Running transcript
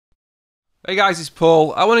Hey guys, it's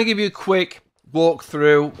Paul. I want to give you a quick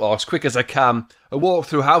walkthrough, or as quick as I can, a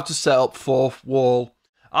walkthrough how to set up Fourthwall.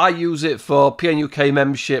 I use it for PNUK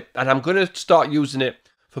membership, and I'm going to start using it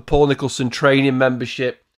for Paul Nicholson training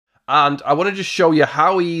membership. And I want to just show you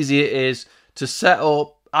how easy it is to set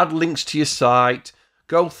up, add links to your site,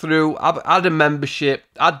 go through, add a membership,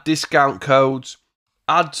 add discount codes,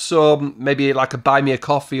 add some, maybe like a buy me a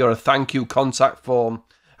coffee or a thank you contact form,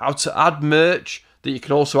 how to add merch that you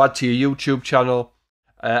can also add to your YouTube channel,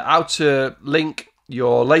 how to link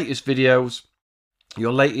your latest videos,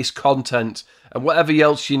 your latest content, and whatever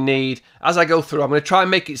else you need. As I go through, I'm going to try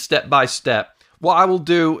and make it step by step. What I will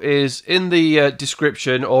do is in the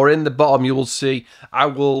description or in the bottom, you will see I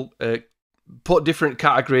will put different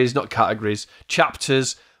chapters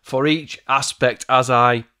for each aspect as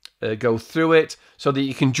I go through it, so that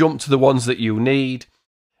you can jump to the ones that you need.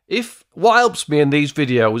 What helps me in these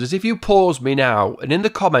videos is if you pause me now and in the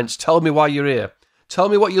comments tell me why you're here. Tell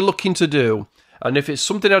me what you're looking to do, and if it's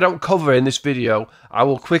something I don't cover in this video, I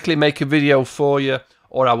will quickly make a video for you,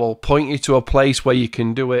 or I will point you to a place where you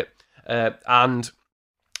can do it. And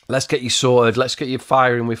let's get you sorted. Let's get you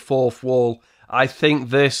firing with Fourthwall. I think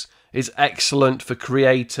this is excellent for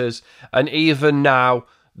creators, and even now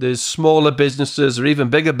there's smaller businesses or even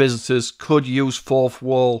bigger businesses could use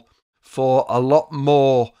Fourthwall for a lot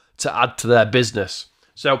more to add to their business.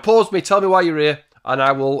 So pause me, tell me why you're here, and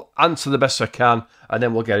I will answer the best I can, and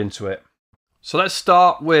then we'll get into it. So let's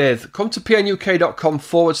start with, come to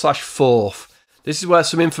pnuk.com/fourth. This is where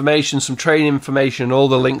some information, some training information, and all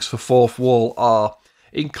the links for Fourthwall are,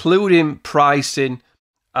 including pricing,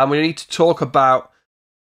 and we need to talk about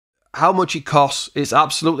how much it costs. It's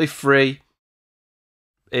absolutely free.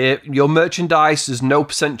 Your merchandise is no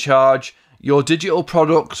 % charge. Your digital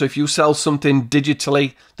products, so if you sell something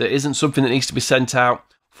digitally that isn't something that needs to be sent out,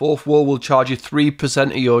 Fourthwall will charge you 3%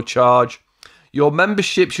 of your charge. Your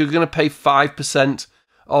memberships, you're going to pay 5%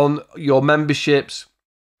 on your memberships,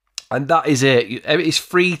 and that is it. It's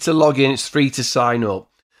free to log in, it's free to sign up.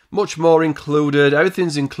 Much more included,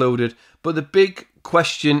 everything's included, but the big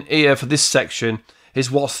question here for this section is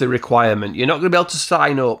what's the requirement? You're not going to be able to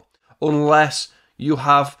sign up unless you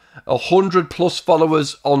have 100+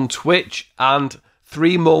 followers on Twitch and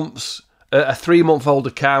 3 months, a 3-month-old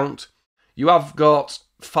account. You have got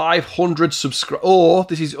 500 subscribers, or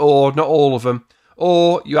this is or, not all of them,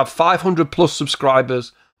 or you have 500+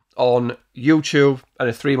 subscribers on YouTube and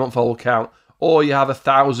a 3-month-old account, or you have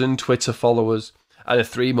 1,000 Twitter followers and a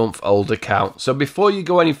 3-month-old account. So before you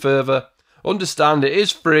go any further, understand it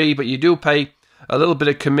is free, but you do pay a little bit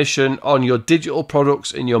of commission on your digital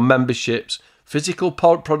products and your memberships. Physical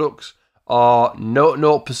products are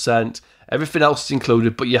 0%. Everything else is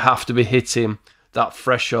included, but you have to be hitting that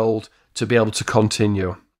threshold to be able to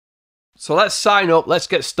continue. So let's sign up. Let's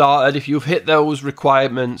get started. If you've hit those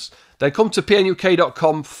requirements, then come to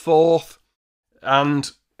pnuk.com/fourth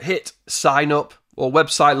and hit sign up or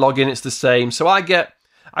website login. It's the same. So I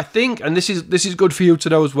think, and this is good for you to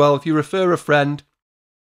know as well, if you refer a friend,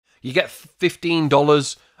 you get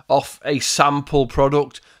 $15 off a sample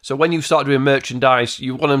product. So when you start doing merchandise,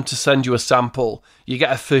 you want them to send you a sample, you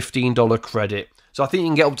get a $15 credit. So I think you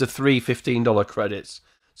can get up to 3 $15 credits.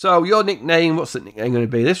 So your nickname, what's the nickname going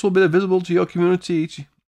to be? This will be visible to your community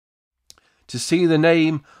to see the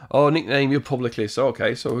name or nickname you publicly. So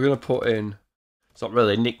okay, so we're going to put in, it's not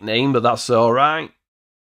really a nickname, but that's all right.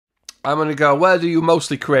 I'm going to go, where do you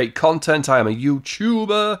mostly create content? I am a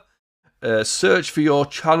YouTuber. Search for your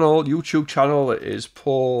channel, YouTube channel. It is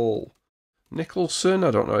Paul Nicholson. I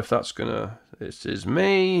don't know if that's gonna. This is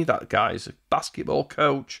me. That guy's a basketball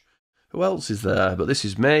coach. Who else is there? But this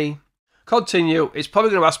is me. Continue. It's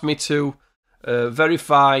probably going to ask me to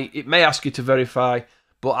verify. It may ask you to verify,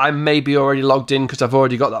 but I may be already logged in because I've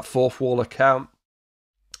already got that Fourthwall account.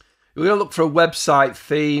 We're going to look for a website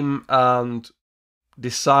theme and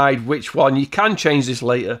decide which one. You can change this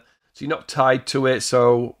later, so you're not tied to it.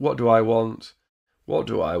 So what do I want? What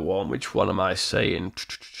do I want? Which one am I saying?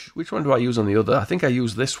 Which one do I use on the other? I think I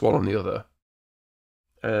use this one on the other.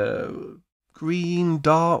 Green,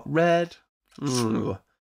 dark, red.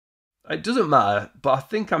 It doesn't matter, but I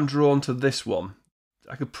think I'm drawn to this one.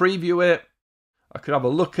 I could preview it. I could have a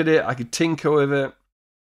look at it. I could tinker with it.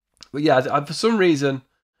 But yeah, for some reason,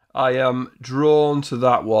 I am drawn to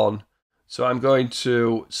that one. So I'm going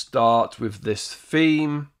to start with this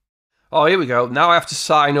theme. Oh, here we go. Now I have to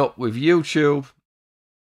sign up with YouTube.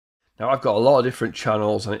 Now I've got a lot of different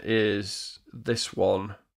channels, and it is this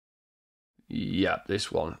one. Yeah,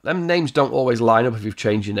 this one. Them names don't always line up if you've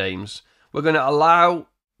changed your names. We're going to allow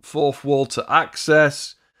Fourthwall to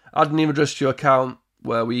access, add an email address to your account,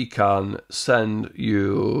 where we can send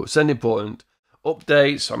important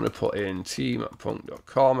updates. So I'm going to put in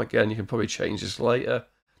team@punk.com. Again, you can probably change this later,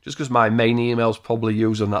 just because my main email is probably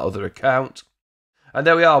used on that other account. And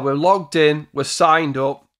there we are. We're logged in. We're signed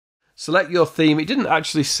up. Select your theme. It didn't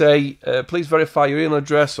actually say, please verify your email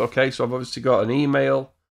address. Okay, so I've obviously got an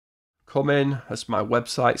email come in. That's my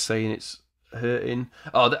website saying it's hurting.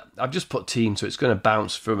 Oh, I've just put team, so it's going to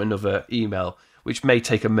bounce from another email, which may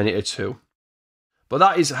take a minute or two. But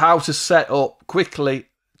that is how to set up quickly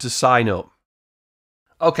to sign up.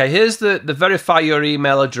 Okay, here's the verify your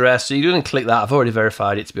email address. So you're going to click that. I've already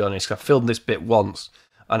verified it, to be honest. I filmed this bit once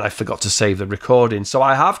and I forgot to save the recording. So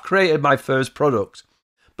I have created my first product.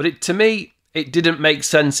 But to me, it didn't make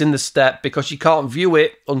sense in the step because you can't view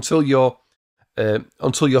it until your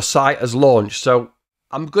site has launched. So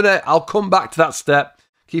I'll come back to that step.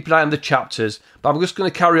 Keep an eye on the chapters, but I'm just going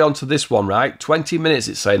to carry on to this one, right? 20 minutes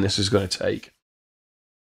it's saying this is going to take.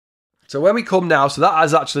 So when we come now, so that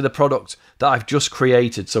is actually the product that I've just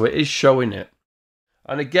created. So it is showing it.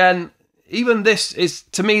 And again, even this is,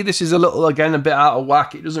 to me, this is a little, again, a bit out of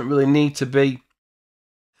whack. It doesn't really need to be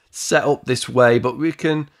set up this way, but we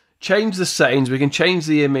can change the settings, we can change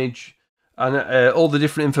the image and all the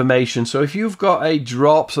different information. So if you've got a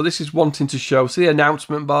drop, so this is wanting to show, see the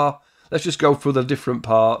announcement bar, let's just go through the different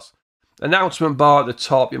parts. Announcement bar at the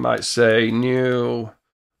top, you might say new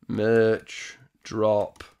merch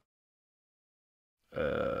drop,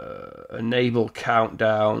 enable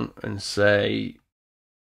countdown, and say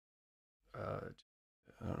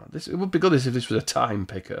I don't know, this, it would be good if this was a time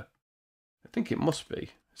picker. I think it must be.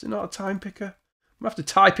 Is it not a time picker? I'm going to have to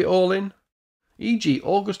type it all in. E.g.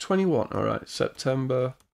 August 21. Alright,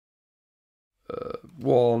 September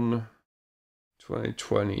 1,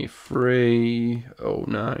 2023,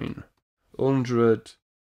 0900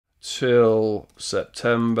 till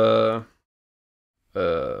September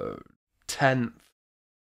 10th,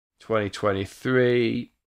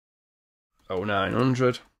 2023,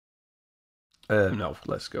 0900. No,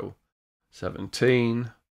 let's go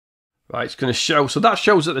 17. Right, it's going to show. So that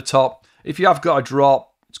shows at the top. If you have got a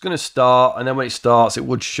drop, it's going to start, and then when it starts, it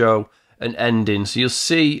would show an ending. So you'll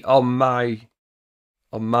see on my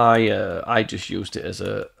I just used it as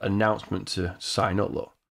an announcement to sign up.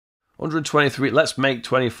 Look, 123. Let's make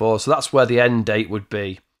 24. So that's where the end date would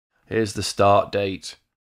be. Here's the start date,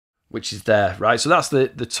 which is there, right? So that's the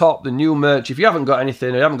top, the new merch. If you haven't got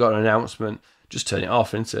anything, or you haven't got an announcement, just turn it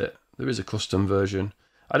off, isn't it? There is a custom version.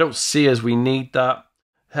 I don't see as we need that.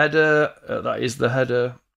 Header, that is the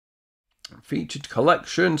header. Featured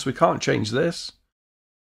collections, we can't change this.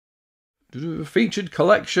 Featured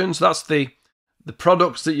collections, that's the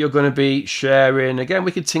products that you're going to be sharing. Again,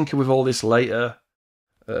 we could tinker with all this later.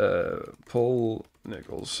 Paul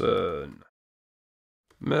Nicholson.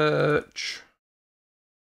 Merch.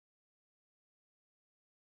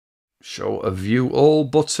 Show a view all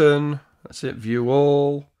button. That's it, view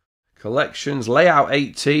all. Collections, layout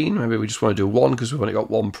 18. Maybe we just want to do one because we've only got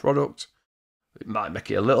one product. It might make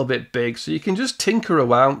it a little bit big. So you can just tinker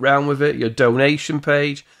around with it. Your donation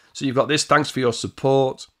page. So you've got this, thanks for your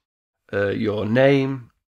support. Your name.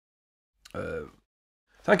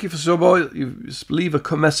 Thank you for support. You just leave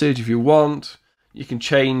a message if you want. You can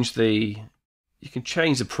change the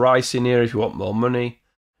price in here if you want more money.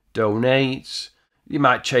 Donate. You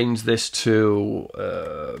might change this to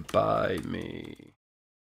buy me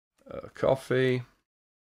coffee.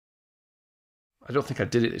 I don't think I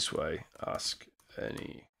did it this way. Ask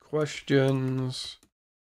any questions.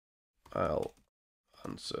 I'll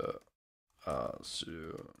answer as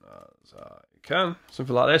soon as I can.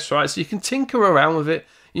 Something like this, right? So you can tinker around with it.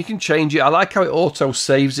 You can change it. I like how it auto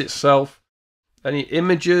saves itself. Any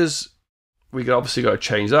images, we obviously got to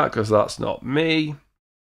change that because that's not me.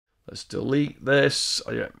 Let's delete this.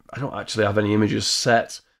 I don't actually have any images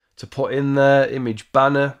set to put in there. Image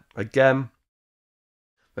banner, again.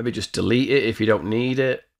 Maybe just delete it if you don't need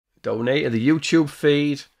it. Donate to the YouTube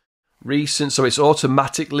feed. Recent, so it's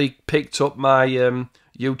automatically picked up my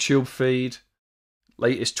YouTube feed.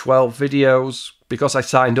 Latest 12 videos, because I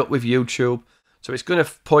signed up with YouTube. So it's going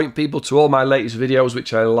to point people to all my latest videos,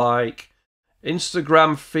 which I like.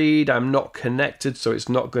 Instagram feed, I'm not connected, so it's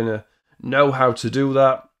not going to know how to do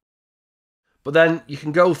that. But then you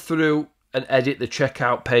can go through and edit the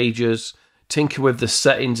checkout pages, tinker with the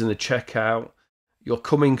settings in the checkout. Your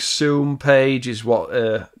coming soon page is what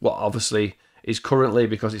obviously is currently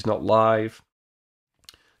because it's not live.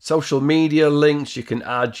 Social media links, you can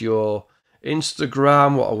add your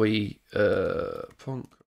Instagram. What are we?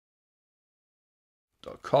 Punk.com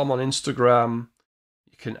on Instagram.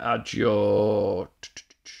 You can add your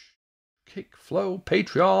Kickflow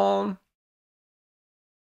Patreon.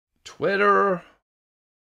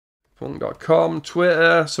 Twitter.com,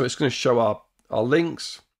 Twitter. So it's going to show our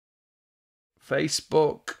links.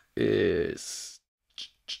 Facebook is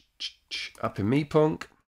Happy Me Punk.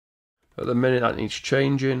 At the minute that needs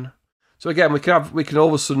changing. So again, we can all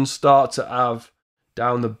of a sudden start to have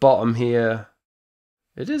down the bottom here.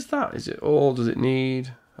 It is that. Is it all? Does it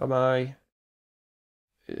need? Am I?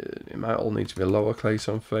 It might all need to be a lowercase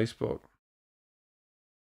on Facebook.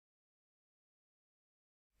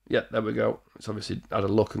 Yeah, there we go. It's obviously had a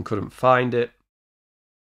look and couldn't find it.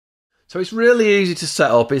 So it's really easy to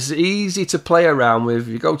set up. It's easy to play around with.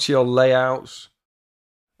 You go to your layouts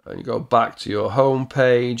and you go back to your home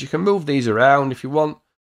page. You can move these around if you want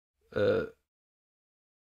to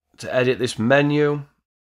edit this menu.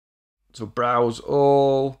 So browse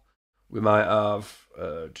all. We might have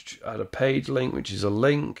add a page link, which is a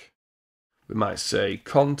link. We might say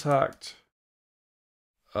contact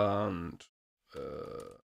and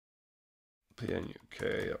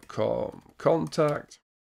pnuk.com contact.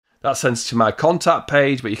 That sends to my contact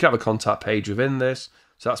page, but you can have a contact page within this.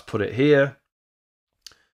 So that's put it here.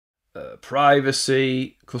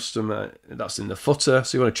 Privacy, customer, that's in the footer.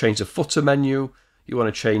 So you want to change the footer menu. You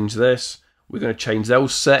want to change this. We're going to change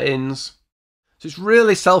those settings. So it's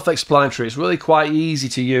really self-explanatory. It's really quite easy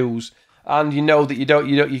to use, and you know that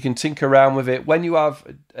you can tinker around with it. When you have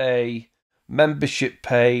a membership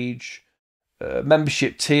page,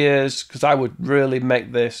 membership tiers, because I would really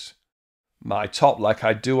make this my top like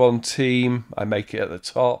I do on Team. I make it at the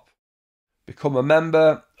top. Become a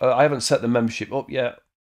member. I haven't set the membership up yet.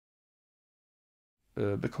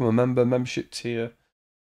 Become a member, membership tier.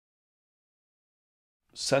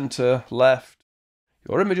 Center, left.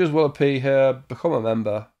 Your images will appear here. Become a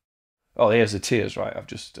member. Oh, here's the tiers, right? I've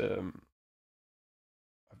just how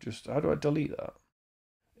do I delete that?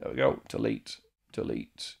 There we go. Delete.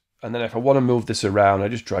 And then if I want to move this around, I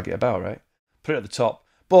just drag it about, right? Put it at the top.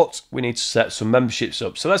 But we need to set some memberships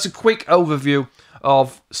up. So that's a quick overview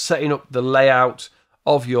of setting up the layout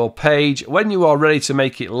of your page. When you are ready to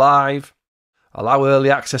make it live, allow early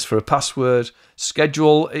access for a password,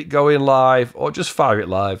 schedule it going live, or just fire it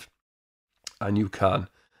live. And you can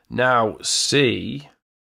now see,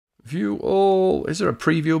 view all. Is there a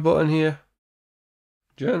preview button here?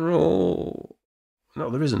 General.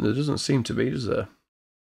 No, there isn't. There doesn't seem to be, is there?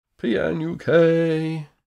 PNUK.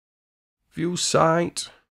 View site.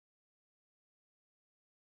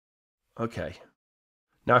 Okay.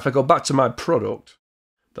 Now if I go back to my product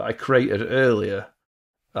that I created earlier,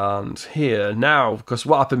 and here now, because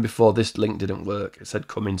what happened before, this link didn't work. It said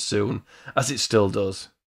coming soon, as it still does.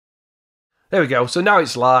 There we go. So now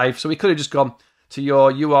it's live. So we could have just gone to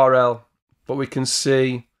your URL, but we can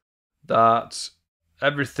see that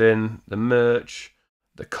everything, the merch,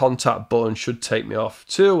 the contact button should take me off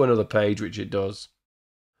to another page, which it does.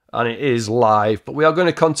 And it is live. But we are going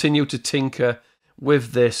to continue to tinker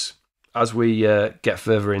with this as we get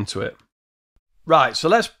further into it. Right, so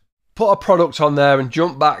let's put a product on there and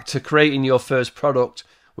jump back to creating your first product,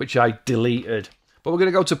 which I deleted. But we're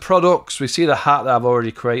going to go to products. We see the hat that I've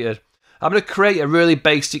already created. I'm going to create a really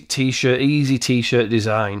basic t-shirt, easy t-shirt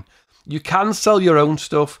design. You can sell your own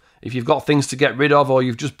stuff if you've got things to get rid of, or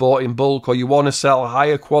you've just bought in bulk, or you want to sell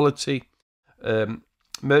higher quality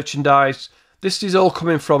merchandise. This is all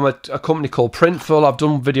coming from a company called Printful. I've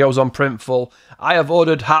done videos on Printful. I have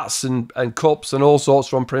ordered hats and cups and all sorts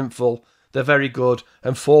from Printful. They're very good.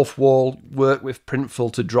 And Fourthwall work with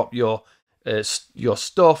Printful to drop your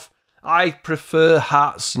stuff. I prefer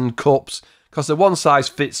hats and cups because the one size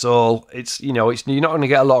fits all. You're not going to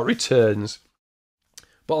get a lot of returns.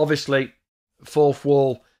 But obviously,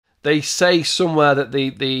 Fourthwall, they say somewhere that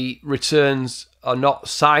the returns are not,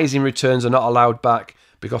 sizing returns are not allowed back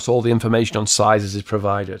because all the information on sizes is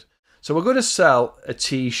provided. So we're going to sell a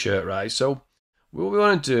t-shirt, right? So what we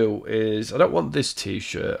want to do is, I don't want this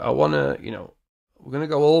t-shirt. I want to, we're going to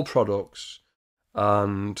go all products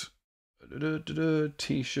and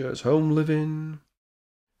t-shirts, home living,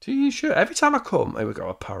 t-shirt. Every time I come, here we go,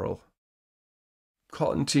 apparel,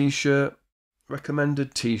 cotton t-shirt,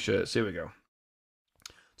 recommended t-shirts. Here we go.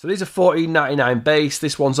 So these are $14.99 base.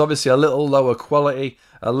 This one's obviously a little lower quality,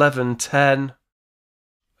 $11.10.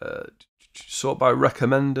 Sort by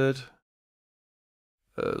recommended.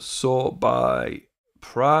 Sort by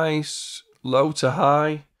price, low to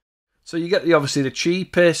high. So you get obviously the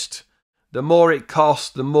cheapest. The more it costs,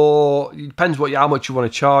 the more. It depends how much you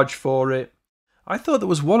want to charge for it. I thought there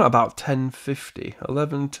was one about $10.50,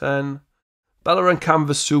 $11.10. Bella and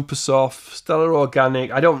Canvas Super Soft, Stellar Organic.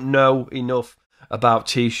 I don't know enough about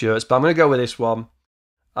t-shirts, but I'm going to go with this one.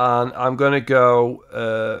 And I'm going to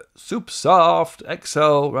go Super Soft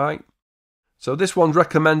XL, right? So this one's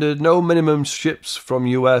recommended, no minimum ships from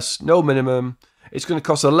US, no minimum. It's going to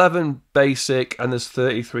cost 11 basic and there's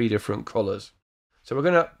 33 different colours. So we're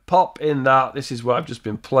going to pop in that. This is what I've just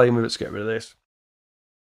been playing with. Let's get rid of this.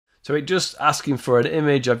 So it's just asking for an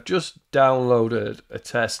image. I've just downloaded a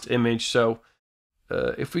test image. So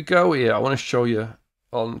if we go here, I want to show you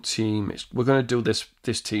on team. We're going to do this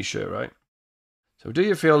t-shirt, right? So do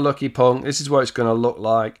you feel lucky, punk? This is what it's going to look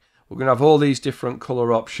like. We're going to have all these different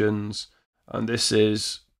colour options. And this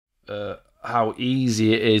is how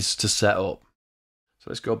easy it is to set up. So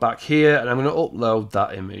let's go back here and I'm going to upload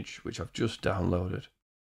that image, which I've just downloaded.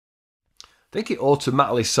 I think it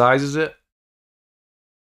automatically sizes it.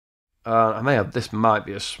 This might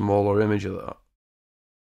be a smaller image of that.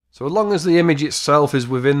 So as long as the image itself is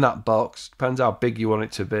within that box, depends how big you want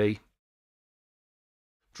it to be.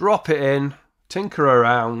 Drop it in, tinker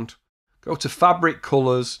around, go to fabric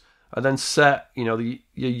colours, and then set, your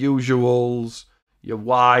usuals, your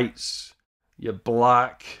whites, your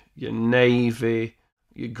black, your navy,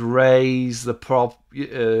 your greys, the prop.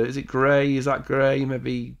 Is it grey? Is that grey?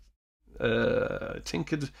 Maybe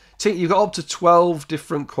tinkered. You've got up to 12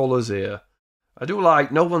 different colours here. I do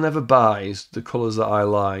like, no one ever buys the colours that I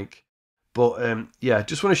like. But yeah,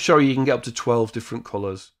 just want to show you can get up to 12 different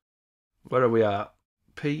colours. Where are we at?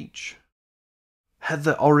 Peach.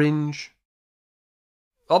 Heather orange.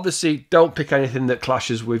 Obviously, don't pick anything that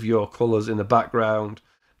clashes with your colours in the background.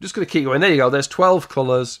 I'm just going to keep going. There you go. There's 12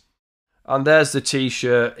 colours. And there's the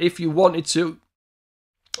t-shirt. If you wanted to,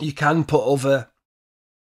 you can put other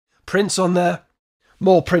prints on there.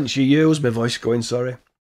 More prints you use. My voice going, sorry.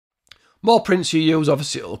 More prints you use,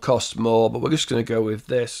 obviously it'll cost more, but we're just going to go with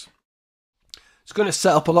this. It's going to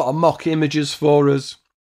set up a lot of mock images for us.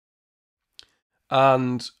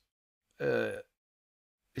 And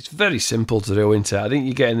it's very simple to do, isn't it? I think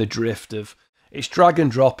you're getting the drift of it's drag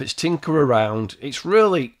and drop, it's tinker around. It's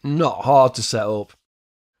really not hard to set up,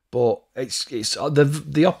 but it's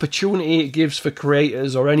the opportunity it gives for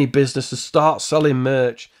creators or any business to start selling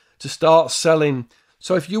merch, to start selling.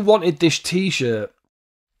 So if you wanted this t-shirt,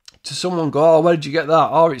 to someone go, oh, where did you get that?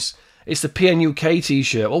 Oh, it's the PNUK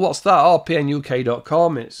t-shirt. Well, what's that? Oh,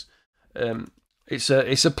 PNUK.com. It's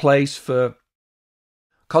a place for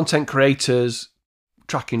content creators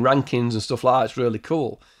tracking rankings and stuff like that. It's really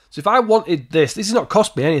cool. So if I wanted this is not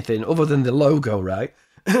cost me anything other than the logo, right?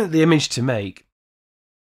 The image to make.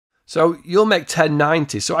 So you'll make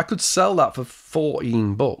 $10.90. So I could sell that for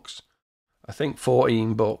 $14. I think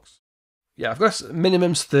 $14. Yeah, I've got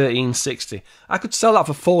minimum's $13.60. I could sell that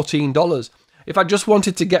for $14 if I just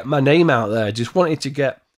wanted to get my name out there. Just wanted to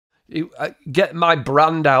get my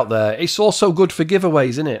brand out there. It's also good for giveaways,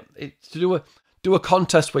 isn't it? It's to do a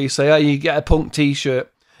contest where you say, "Oh, you get a punk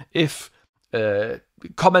t-shirt. If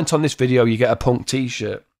comment on this video, you get a punk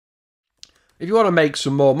t-shirt." If you want to make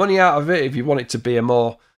some more money out of it, if you want it to be a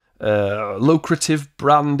more lucrative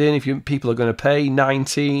branding, if people are going to pay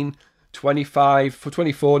 $19, $25 for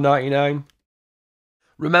 $24.99.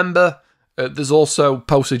 Remember, there's also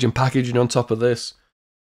postage and packaging on top of this.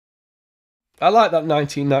 I like that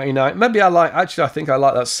 $19.99. Maybe I think I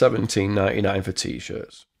like that $17.99 for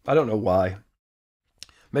t-shirts. I don't know why.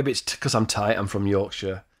 Maybe it's because I'm tight. I'm from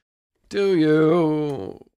Yorkshire. Do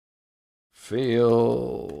you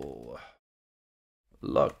feel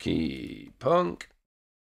lucky, punk?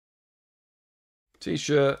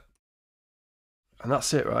 T-shirt. And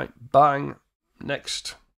that's it, right? Bang.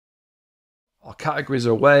 Next. Our categories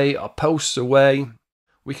are away. Our posts are away.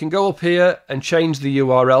 We can go up here and change the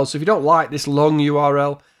URL. So if you don't like this long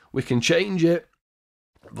URL, we can change it.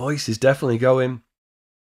 Voice is definitely going.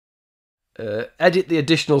 Edit the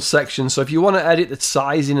additional sections. So if you want to edit the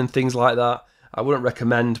sizing and things like that, I wouldn't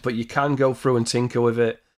recommend, but you can go through and tinker with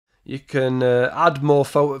it. You can add more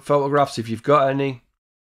photographs if you've got any.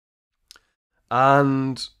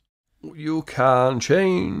 And you can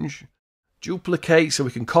change, duplicate, so we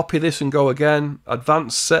can copy this and go again.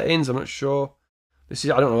 Advanced settings, I'm not sure. I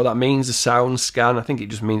don't know what that means, the sound scan. I think it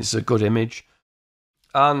just means it's a good image.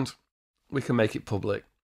 And we can make it public.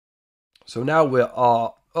 So now we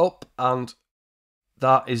are up and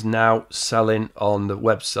that is now selling on the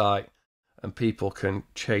website. And people can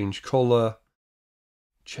change colour,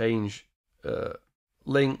 change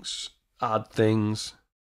links, add things.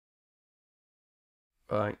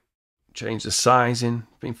 Right. Change the sizing.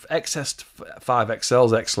 XS to 5XL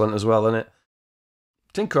is excellent as well, isn't it?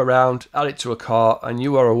 Tinker around, add it to a cart, and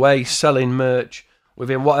you are away selling merch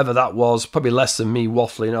within whatever that was, probably less than me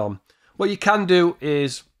waffling on. What you can do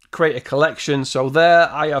is create a collection. So there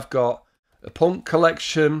I have got a punk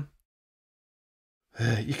collection.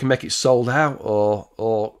 You can make it sold out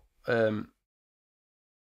or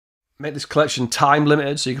make this collection time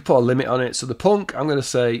limited, so you can put a limit on it. So the punk I'm going to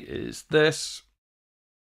say is this.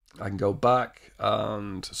 I can go back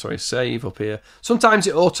and, sorry, save up here. Sometimes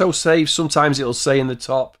it auto saves, sometimes it'll say in the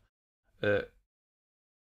top,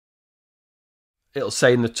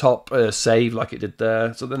 save like it did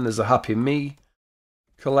there. So then there's a Happy Me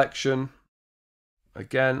collection.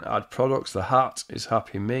 Again, add products. The hat is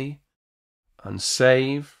Happy Me and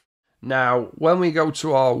save. Now, when we go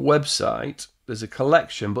to our website, there's a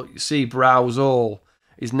collection, but you see browse all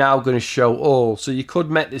is now going to show all. So you could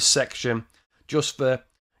make this section just for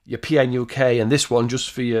your PNUK and this one just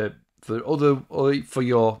for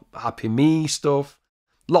your Happy Me stuff.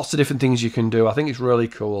 Lots of different things you can do. I think it's really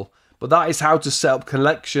cool. But that is how to set up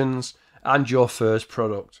collections and your first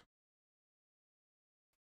product.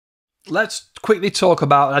 Let's quickly talk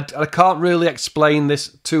about, I can't really explain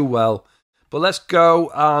this too well, but let's go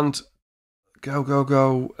and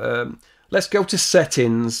let's go to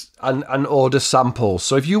settings and order samples.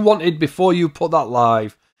 So if you wanted, before you put that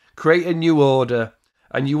live, create a new order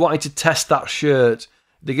and you wanted to test that shirt,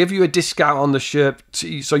 they give you a discount on the shirt,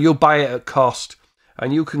 so you'll buy it at cost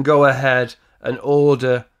and you can go ahead and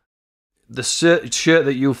order the shirt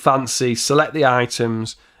that you fancy, select the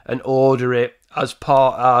items and order it as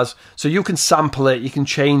so you can sample it, you can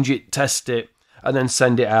change it, test it, and then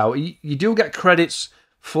send it out. You do get credits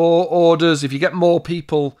for orders. If you get more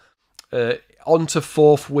people onto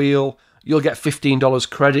Fourthwall, you'll get $15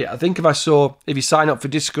 credit. I think if you sign up for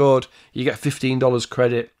Discord, you get $15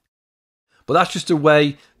 credit. But that's just a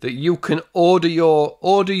way that you can order your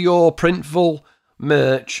Printful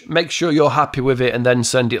merch, make sure you're happy with it, and then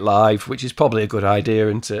send it live, which is probably a good idea,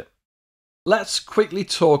 isn't it? Let's quickly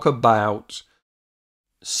talk about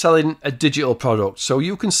selling a digital product. So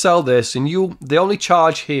you can sell this, and the only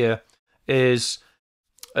charge here is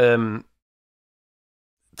 3%.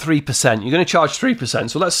 You're going to charge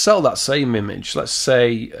 3%. So let's sell that same image. Let's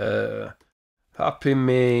say Happy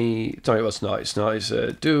Me. No, it's not. It's not. It's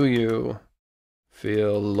do you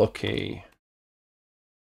feel lucky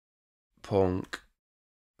punk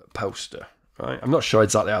poster, right? I'm not sure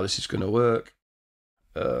exactly how this is going to work.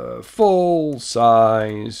 Full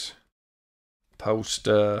size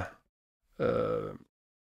poster of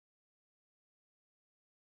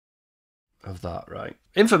that, right?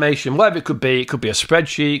 Information, whatever it could be. It could be a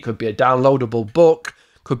spreadsheet, could be a downloadable book,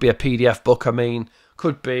 could be a PDF book,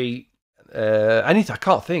 could be anything. I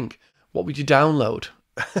can't think. What would you download?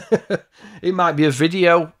 It might be a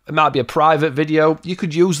video, it might be a private video. You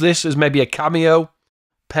could use this as maybe a cameo,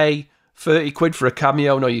 pay 30 quid for a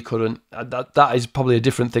cameo. No, you couldn't. That is probably a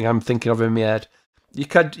different thing I'm thinking of in my head. You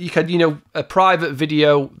could, a private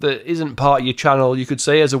video that isn't part of your channel, you could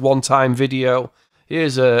say as a one-time video.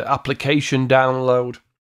 Here's a application download,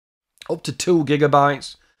 up to 2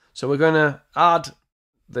 gigabytes. So we're going to add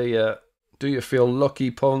the Do You Feel Lucky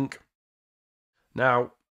Punk.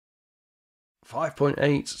 Now,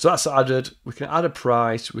 5.8, so that's added. We can add a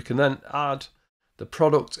price. We can then add the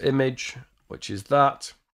product image, which is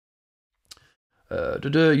that.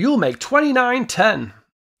 You'll make $29.10,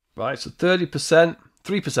 right? So 30%,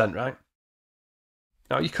 3%, right?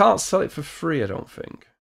 Now you can't sell it for free, I don't think.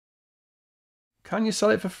 Can you sell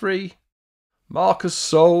it for free? Markers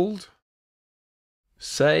sold.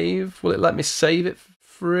 Save. Will it let me save it for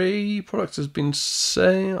free? Product has been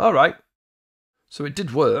saved. All right. So it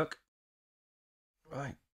did work.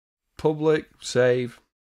 Right. Public. Save.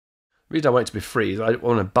 The reason I want it to be free is I don't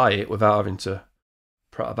want to buy it without having to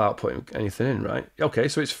prat about putting anything in, right? Okay,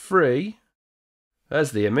 so it's free.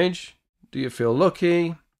 There's the image. Do you feel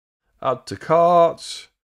lucky? Add to cart.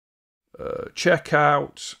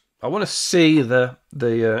 Checkout. I want to see the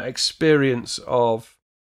experience of.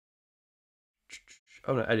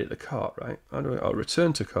 I want to edit the cart, right? I'll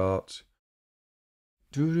return to cart.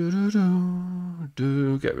 Get rid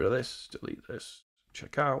of this. Delete this.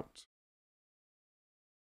 Check out.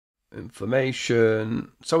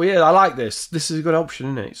 Information. So yeah, I like this. This is a good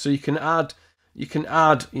option, isn't it? So you can add. You can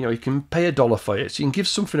pay $1 for it. So you can give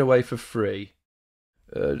something away for free.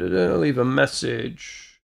 Leave a message.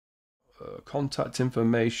 Contact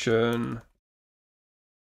information.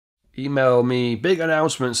 Email me. Big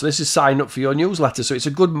announcement. So this is sign up for your newsletter. So it's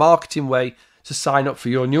a good marketing way to sign up for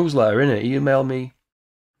your newsletter, isn't it? Email me.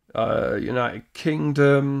 United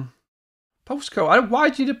Kingdom. Postcode. Why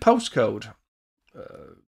do you need a postcode?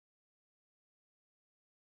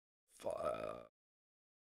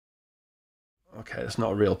 Okay, that's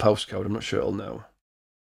not a real postcode. I'm not sure it'll know.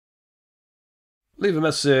 Leave a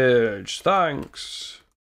message. Thanks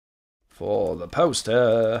for the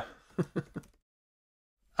poster.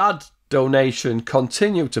 Add donation.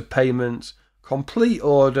 Continue to payment. Complete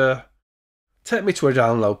order. Take me to a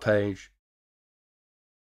download page.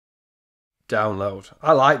 Download.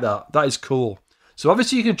 I like that. That is cool. So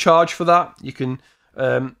obviously you can charge for that. You can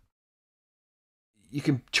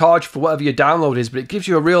charge for whatever your download is, but it gives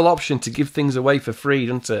you a real option to give things away for free,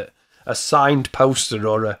 doesn't it? A signed poster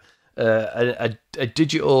or a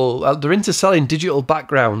digital. They're into selling digital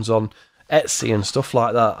backgrounds on Etsy and stuff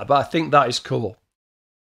like that. But I think that is cool.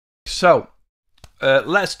 So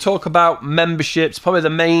let's talk about memberships. Probably the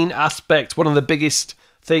main aspect, one of the biggest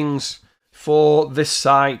things for this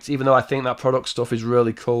site, even though I think that product stuff is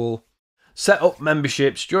really cool. Set up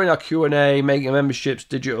memberships. Join our Q&A, make your memberships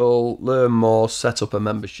digital, learn more, set up a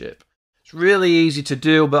membership. It's really easy to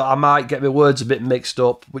do, but I might get my words a bit mixed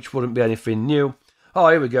up, which wouldn't be anything new. Oh,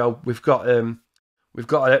 here we go. We've got a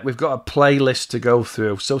playlist to go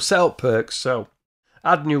through. So set up perks. So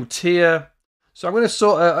add new tier. So I'm going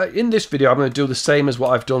to in this video, I'm going to do the same as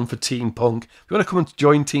what I've done for Team Punk. If you want to come and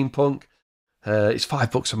join Team Punk, it's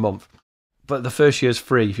 $5 a month. But the first year is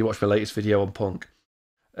free if you watch my latest video on Punk.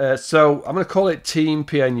 So I'm going to call it Team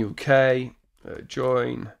PNUK.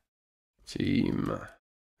 Join Team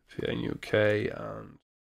PNUK and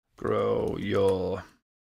grow your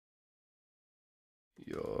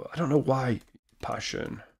I don't know why,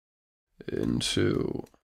 passion into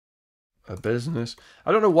a business.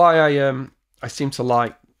 I don't know why I seem to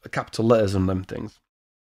like the capital letters and them things.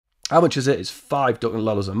 How much is it? It's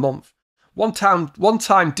 $5 a month. One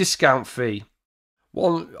time discount fee.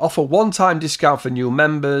 Offer one-time discount for new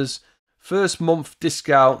members. First month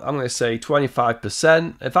discount, I'm going to say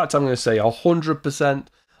 25%. In fact, I'm going to say 100%.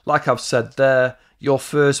 Like I've said there, your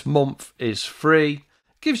first month is free.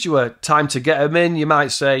 Gives you a time to get them in. You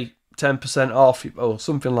might say 10% off or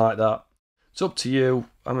something like that. It's up to you.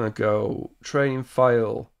 I'm going to go training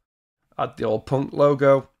file, add the old Punk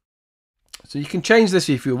logo. So you can change this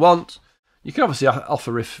if you want. You can obviously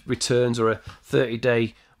offer returns or a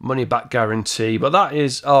 30-day money-back guarantee, but that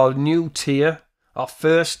is our new tier, our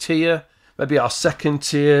first tier. Maybe our second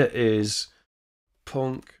tier is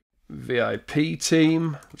Punk VIP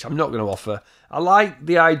team, which I'm not going to offer. I like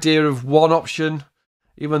the idea of one option,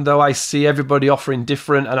 even though I see everybody offering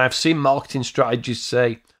different, and I've seen marketing strategies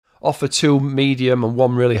say offer 2 medium and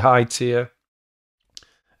 1 really high tier.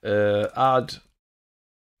 Add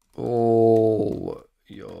all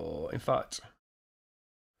your, in fact,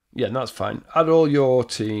 yeah, that's fine. Add all your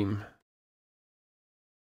team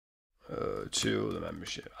to the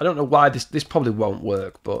membership. I don't know why this probably won't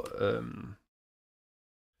work, but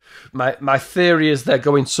my theory is they're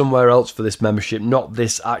going somewhere else for this membership, not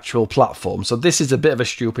this actual platform. So this is a bit of a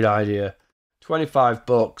stupid idea.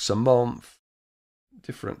 $25 a month,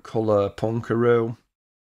 different color, Punkaroo.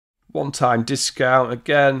 One-time discount.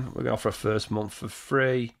 Again, we're going to offer a first month for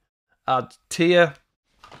free. Add tier.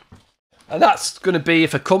 And that's going to be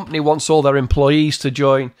if a company wants all their employees to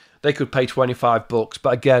join, they could pay $25.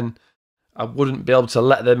 But again, I wouldn't be able to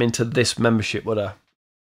let them into this membership, would I?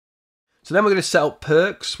 So then we're going to set up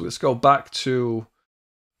perks. Let's go back to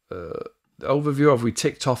the overview. Have we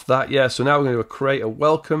ticked off that? Yeah, so now we're going to create a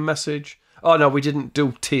welcome message. Oh, no, we didn't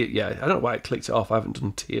do tier. Yeah, I don't know why I clicked it off. I haven't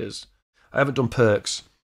done tiers. I haven't done perks.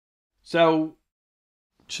 So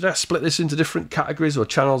should I split this into different categories or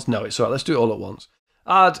channels? No, it's all right. Let's do it all at once.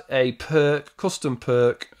 Add a perk, custom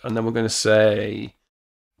perk, and then we're going to say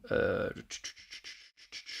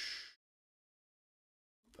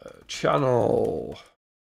channel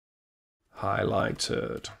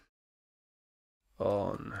highlighted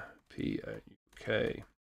on pnuk.com.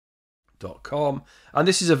 And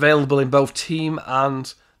this is available in both Team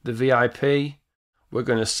and the VIP. We're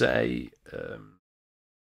going to say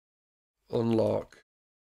unlock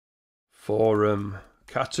forum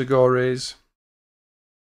categories.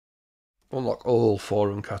 Unlock all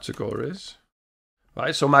forum categories.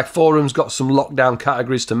 Right, so my forum's got some lockdown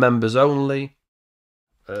categories to members only.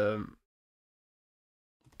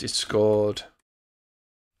 Discord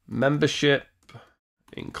membership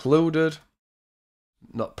included.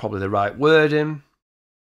 Not probably the right wording.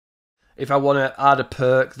 If I want to add a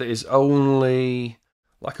perk that is only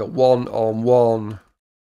like a one-on-one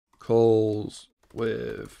calls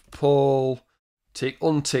with Paul,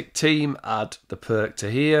 untick team, add the perk to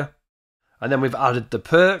here. And then we've added the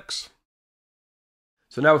perks.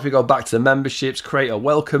 So now if we go back to the memberships, create a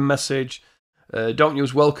welcome message. Don't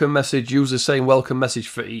use welcome message, use the same welcome message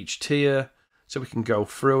for each tier. So we can go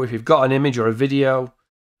through. If you've got an image or a video,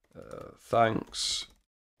 thanks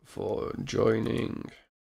for joining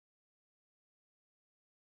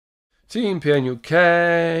Team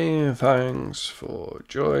PNUK. Thanks for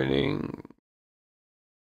joining.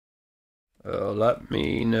 Let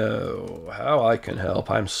me know how I can help.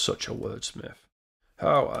 I'm such a wordsmith.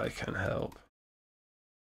 How I can help.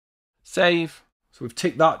 Save. So we've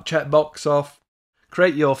ticked that checkbox off.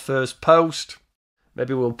 Create your first post.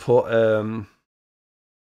 Maybe we'll put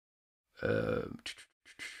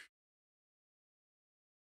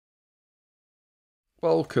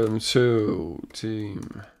welcome to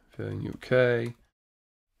Team UK.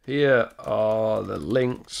 Here are the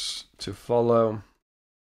links to follow.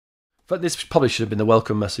 But this probably should have been the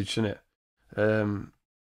welcome message, shouldn't it?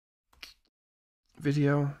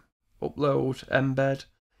 Video, upload, embed.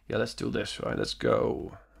 Yeah, let's do this, right? Let's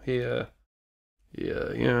go here.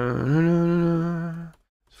 Yeah.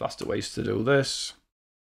 Faster ways to do this.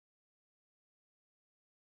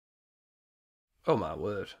 Oh my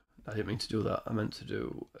word. I didn't mean to do that. I meant to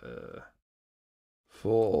do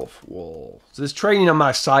Fourthwall. So there's training on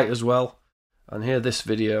my site as well. And here this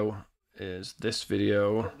video is this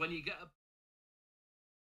video. When you get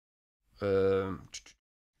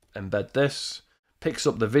embed this. Picks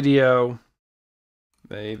up the video.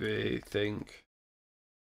 Maybe think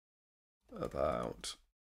about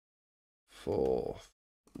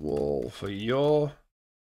Fourthwall for your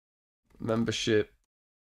membership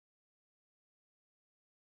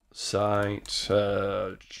site.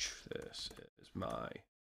 This is my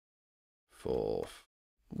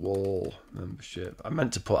Fourthwall membership. I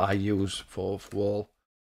meant to put I use Fourthwall.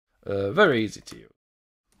 Very easy to use.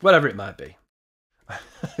 Whatever it might be. I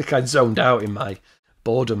kind of zoned out in my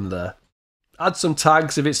boredom there. Add some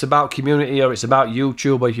tags if it's about community or it's about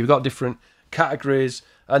YouTube or if you've got different categories,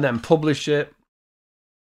 and then publish it.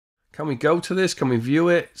 Can we go to this? Can we view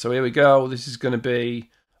it? So here we go. This is going to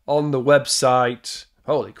be on the website.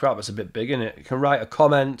 Holy crap, that's a bit big, isn't it? You can write a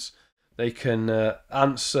comment. They can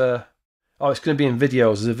answer. Oh, it's going to be in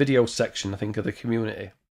videos. There's a video section, I think, of the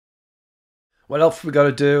community. What else have we got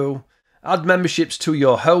to do? Add memberships to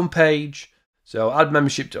your homepage. So add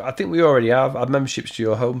membership to, I think we already have. Add memberships to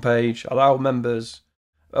your homepage. Allow members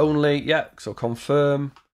only. Yeah, so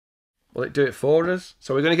confirm. Will it do it for us?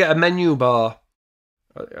 So we're going to get a menu bar.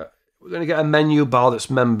 We're going to get a menu bar that's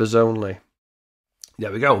members only.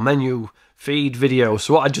 There we go. Menu, feed, video.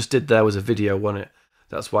 So what I just did there was a video, wasn't it?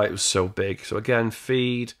 That's why it was so big. So again,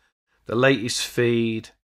 feed, the latest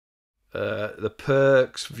feed, the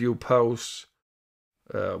perks, view posts,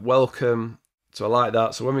 welcome. So I like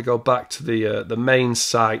that. So when we go back to the main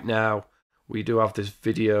site now, we do have this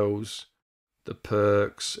videos, the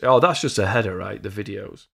perks. Oh, that's just a header, right? The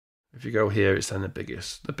videos. If you go here, it's then the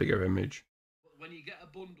bigger image. When you get a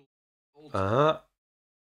bundle.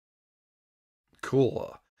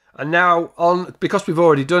 Cool. And now because we've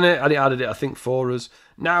already done it and it added it, I think, for us.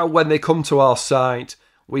 Now when they come to our site,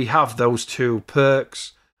 we have those two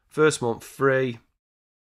perks. First month free.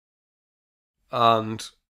 And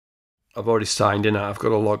I've already signed in. I've got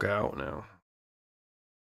to log out now.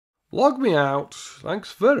 Log me out.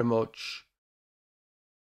 Thanks very much.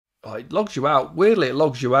 Oh, it logs you out. Weirdly, it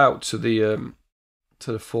logs you out to the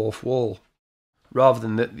Fourthwall rather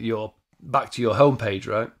than you're back to your homepage,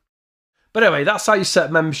 right? But anyway, that's how you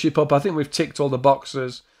set membership up. I think we've ticked all the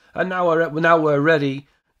boxes, and now we're ready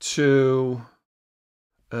to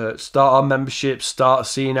start our membership. Start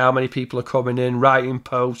seeing how many people are coming in, writing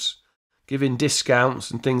posts, giving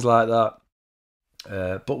discounts and things like that.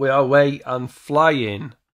 But we are away and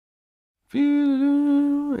flying.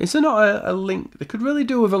 Is there not a link? They could really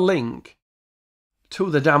do with a link to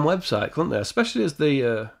the damn website, couldn't they? Especially as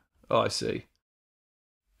the... oh, I see.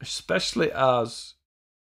 Especially as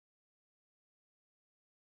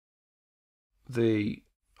the...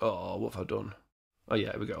 oh, what have I done? Oh,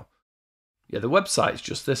 yeah, here we go. Yeah, the website's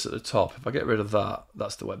just this at the top. If I get rid of that,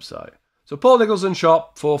 that's the website. So Paul Nicholson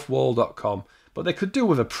Shop, fourthwall.com. But they could do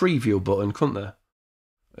with a preview button, couldn't they?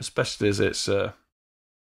 Especially as it's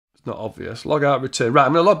not obvious. Log out, return. Right,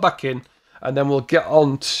 I'm going to log back in, and then we'll get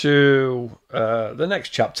on to the next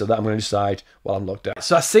chapter that I'm going to decide while I'm logged out.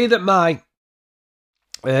 So I see that my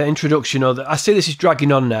introduction, I see this is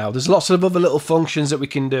dragging on now. There's lots of other little functions that we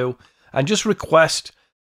can do, and just request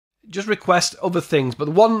other things. But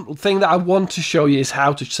the one thing that I want to show you is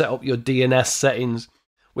how to set up your DNS settings,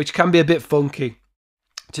 which can be a bit funky.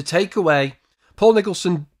 To take away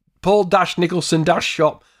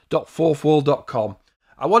paul-nicholson-shop.fourthwall.com.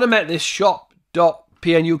 I want to make this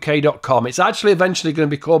shop.pnuk.com. It's actually eventually going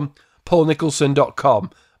to become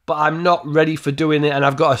paulnicholson.com, but I'm not ready for doing it, and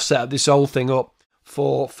I've got to set this whole thing up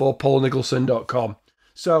for paulnicholson.com.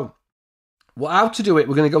 So, how to do it,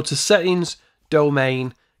 we're going to go to settings,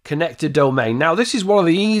 domain, connected domain. Now, this is one of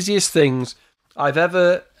the easiest things I've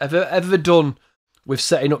ever done with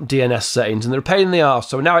setting up DNS settings, and they're a pain in the arse.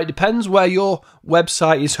 So now it depends where your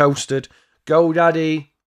website is hosted. GoDaddy,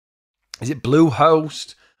 is it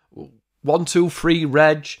Bluehost, 123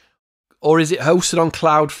 Reg, or is it hosted on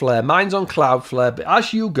Cloudflare? Mine's on Cloudflare, but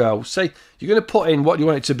as you go, say you're going to put in what you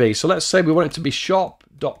want it to be. So let's say we want it to be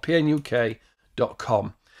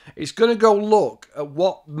shop.pnuk.com. It's going to go look at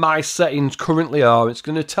what my settings currently are. It's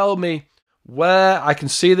going to tell me where I can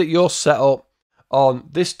see that you're set up on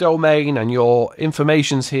this domain and your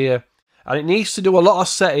information's here. And it needs to do a lot of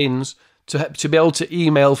settings to be able to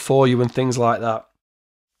email for you and things like that.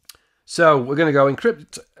 So we're going to go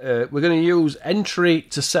encrypt. We're going to use entry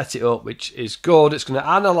to set it up, which is good. It's going to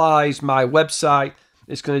analyze my website.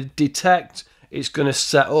 It's going to detect. It's going to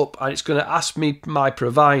set up, and it's going to ask me my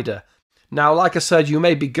provider. Now, like I said, you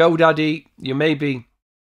may be GoDaddy, you may be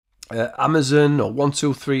Amazon or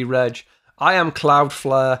 123Reg. I am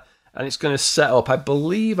Cloudflare, and it's going to set up. I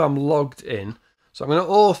believe I'm logged in. So I'm going to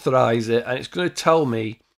authorize it, and it's going to tell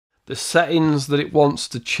me the settings that it wants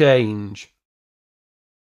to change,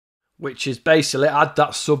 which is basically add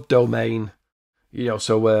that subdomain.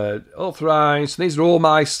 So authorize. These are all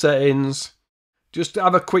my settings. Just to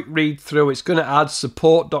have a quick read through, it's going to add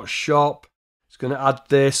support.shop. It's going to add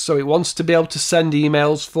this. So it wants to be able to send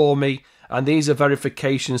emails for me, and these are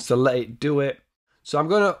verifications to let it do it. So I'm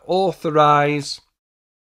going to authorize,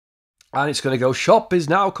 and it's going to go shop is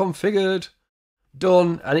now configured.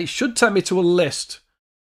 Done, and it should take me to a list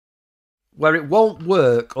where it won't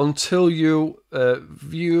work until you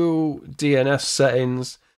view DNS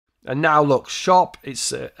settings. And now look, shop,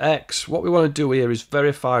 it's X. What we want to do here is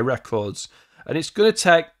verify records, and it's going to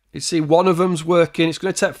take, you see, one of them's working. It's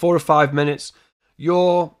going to take 4 or 5 minutes.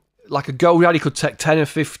 Your, like a GoDaddy could take 10 or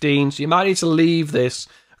 15, so you might need to leave this,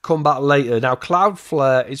 come back later. Now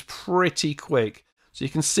Cloudflare is pretty quick, so you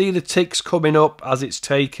can see the ticks coming up as it's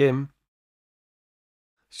taking.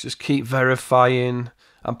 Let's just keep verifying.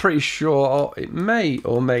 I'm pretty sure it may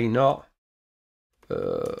or may not.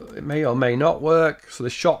 It may or may not work. So the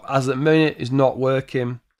shop as at the minute is not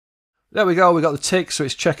working. There we go. We got the ticks, so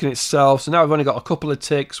it's checking itself. So now we've only got a couple of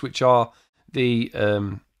ticks, which are the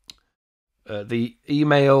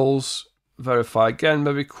emails. Verify again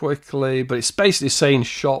very quickly, but it's basically saying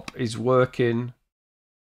shop is working,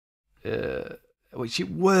 which it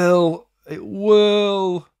will. It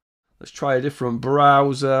will. Let's try a different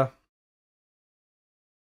browser.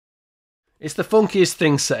 It's the funkiest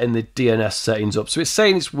thing setting the DNS settings up. So it's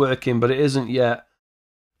saying it's working, but it isn't yet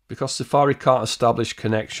because Safari can't establish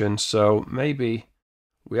connection. So maybe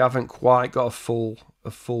we haven't quite got a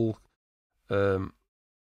full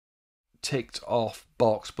ticked off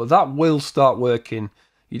box, but that will start working.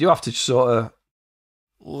 You do have to sort of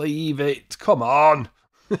leave it. Come on.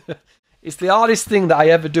 It's the hardest thing that I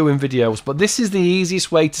ever do in videos, but this is the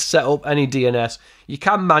easiest way to set up any DNS. You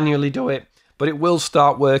can manually do it, but it will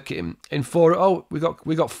start working in we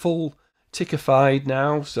got full tickified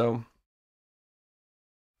now, so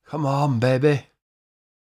come on, baby.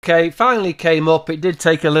 Okay, it finally came up. It did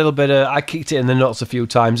take a little bit of, I kicked it in the nuts a few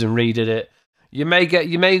times and redid it. You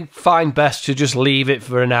may find best to just leave it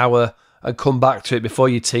for an hour and come back to it before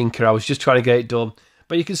you tinker. I was just trying to get it done,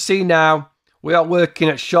 but you can see now we are working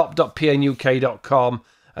at shop.pnuk.com,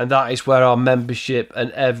 and that is where our membership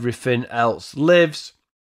and everything else lives.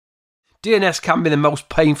 DNS can be the most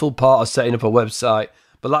painful part of setting up a website,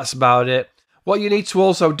 but that's about it. What you need to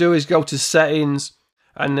also do is go to settings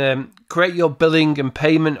and create your billing and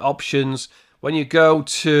payment options. When you go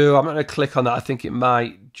to, I'm not going to click on that, I think it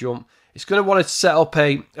might jump. It's going to want to set up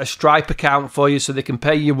a Stripe account for you so they can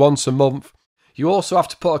pay you once a month. You also have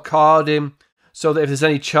to put a card in so that if there's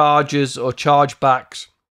any charges or chargebacks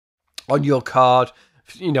on your card,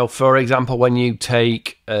 for example, when you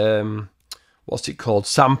take,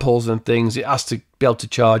 samples and things, it has to be able to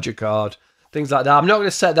charge your card. Things like that. I'm not going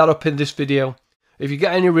to set that up in this video. If you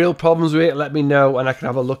get any real problems with it, let me know and I can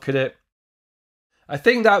have a look at it. I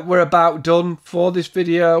think that we're about done for this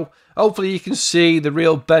video. Hopefully you can see the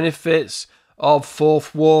real benefits of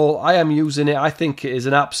Fourthwall. I am using it. I think it is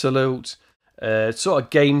an absolute sort of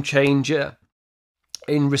game changer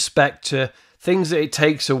in respect to things that it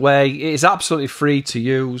takes away. It is absolutely free to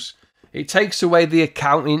use. It takes away the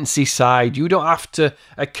accountancy side. You don't have to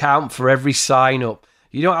account for every sign up.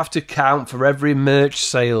 You don't have to account for every merch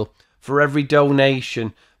sale, for every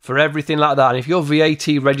donation, for everything like that. And if you're VAT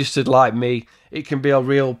registered like me, it can be a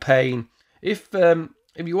real pain. If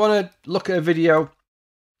you want to look at a video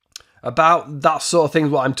about that sort of thing,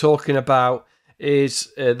 what I'm talking about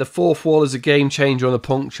is the Fourthwall is a game changer on the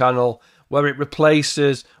Punk channel, where it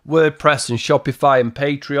replaces WordPress and Shopify and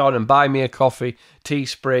Patreon and Buy Me a Coffee,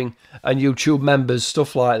 Teespring and YouTube members,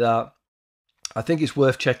 stuff like that. I think it's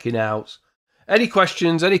worth checking out. Any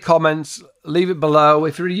questions, any comments, leave it below.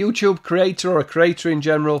 If you're a YouTube creator or a creator in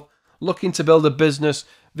general looking to build a business,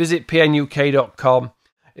 visit pnuk.com.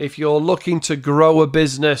 If you're looking to grow a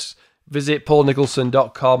business, visit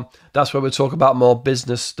paulnicholson.com. That's where we talk about more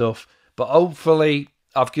business stuff. But hopefully,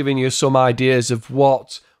 I've given you some ideas of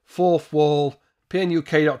what Fourthwall,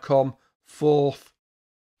 pnuk.com, Fourth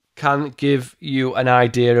can give you an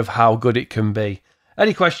idea of how good it can be.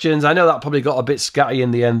 Any questions? I know that probably got a bit scatty in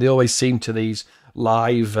the end. They always seem to these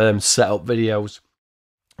live setup videos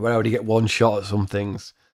where I already get one shot at some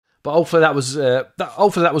things. But hopefully that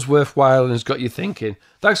was worthwhile and has got you thinking.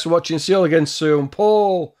 Thanks for watching. See you all again soon.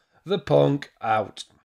 Paul the Punk out.